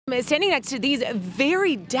Standing next to these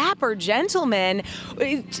very dapper gentlemen.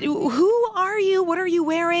 Who are you? What are you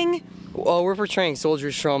wearing? Well, we're portraying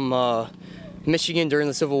soldiers from Michigan during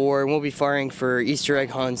the Civil War, and we'll be firing for Easter egg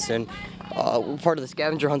hunts, and we're part of the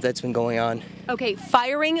scavenger hunt that's been going on. Okay,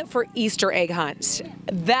 firing for Easter egg hunts.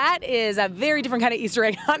 That is a very different kind of Easter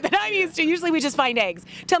egg hunt than I'm used to. Usually we just find eggs.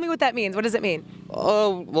 Tell me what that means. What does it mean?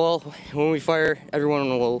 Oh, well, when we fire, everyone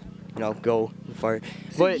will, go and fire.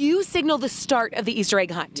 So you signal the start of the Easter egg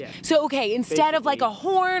hunt. Yeah. So, okay, instead of like a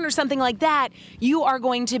horn or something like that, you are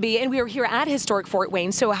going to be, and we are here at Historic Fort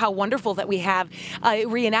Wayne, so how wonderful that we have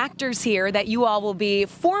reenactors here, that you all will be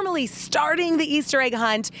formally starting the Easter egg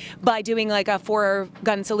hunt by doing like a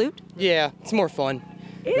 4-gun salute. Yeah, it's more fun.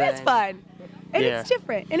 It is fun. And it's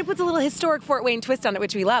different. And it puts a little historic Fort Wayne twist on it,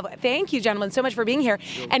 which we love. Thank you, gentlemen, so much for being here.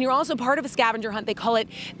 And you're also part of a scavenger hunt. They call it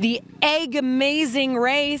the Egg Amazing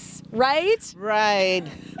Race, right? Right.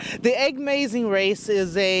 The Egg Amazing Race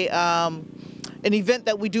is an event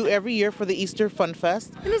that we do every year for the Easter Fun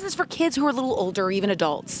Fest. And this is for kids who are a little older, or even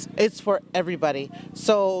adults. It's for everybody.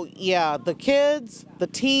 So, yeah, the kids, the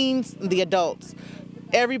teens, the adults.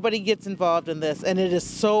 Everybody gets involved in this, and it is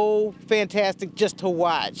so fantastic just to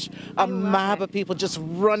watch. A mob of people just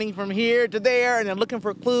running from here to there, and they're looking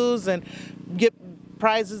for clues and get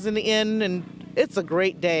prizes in the end, and it's a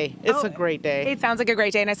great day. It's a great day. It sounds like a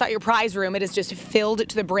great day, and I saw your prize room. It is just filled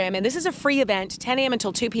to the brim, and this is a free event, 10 a.m.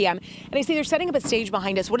 until 2 p.m., and I see they're setting up a stage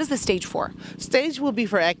behind us. What is the stage for? Stage will be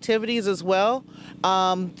for activities as well.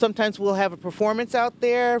 Sometimes we'll have a performance out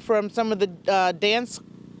there from some of the dance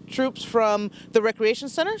troops from the recreation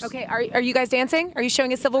centers. Okay, are you guys dancing? Are you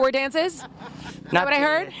showing us Civil War dances? Is that what I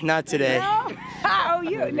heard? Not today. No? Oh,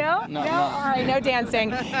 you? No? No. All right, no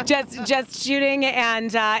dancing. Just shooting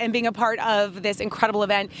and being a part of this incredible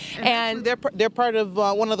event. And they're part of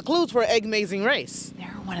one of the clues for Egg Amazing Race. They're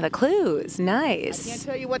one of the clues. Nice. I can't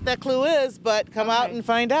tell you what that clue is, but come out and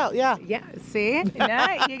find out. Yeah. Yeah. See?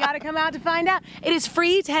 No, you got to come out to find out. It is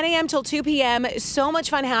free, 10 a.m. till 2 p.m. So much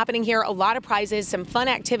fun happening here. A lot of prizes, some fun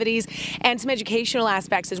activities, and some educational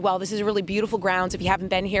aspects as well. This is a really beautiful grounds. If you haven't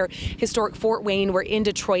been here, historic Fort Wayne, we're in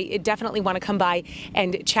Detroit. You definitely want to come by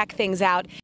and check things out.